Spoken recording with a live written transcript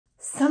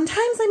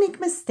Sometimes I make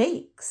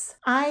mistakes.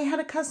 I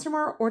had a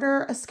customer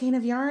order a skein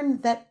of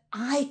yarn that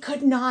I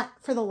could not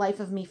for the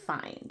life of me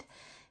find.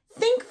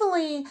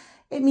 Thankfully,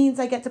 it means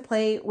I get to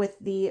play with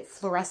the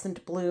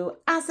fluorescent blue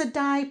acid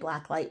dye,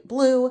 black light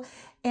blue,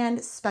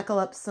 and speckle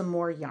up some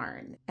more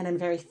yarn. And I'm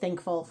very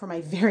thankful for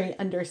my very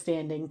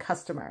understanding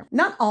customer.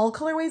 Not all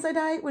colorways I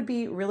dye would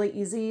be really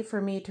easy for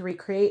me to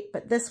recreate,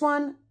 but this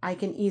one I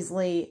can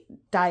easily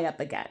dye up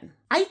again.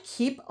 I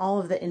keep all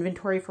of the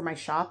inventory for my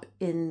shop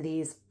in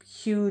these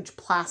huge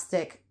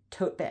plastic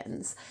tote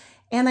bins,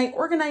 and I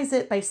organize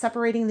it by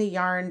separating the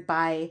yarn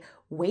by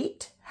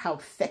weight, how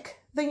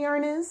thick the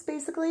yarn is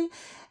basically.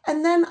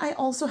 And then I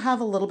also have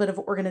a little bit of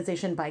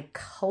organization by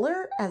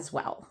color as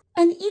well.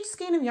 And each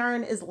skein of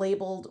yarn is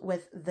labeled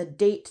with the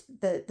date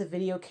that the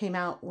video came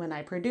out when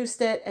I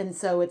produced it. And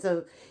so it's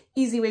a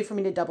easy way for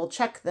me to double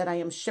check that I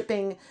am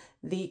shipping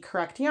the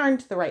correct yarn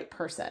to the right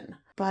person.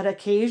 But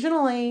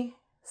occasionally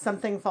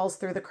something falls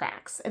through the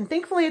cracks. And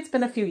thankfully it's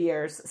been a few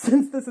years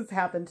since this has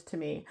happened to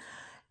me.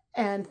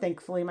 And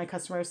thankfully my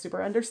customer is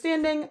super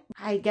understanding.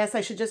 I guess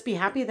I should just be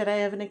happy that I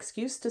have an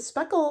excuse to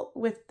speckle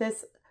with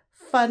this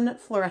fun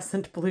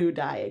fluorescent blue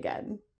dye again.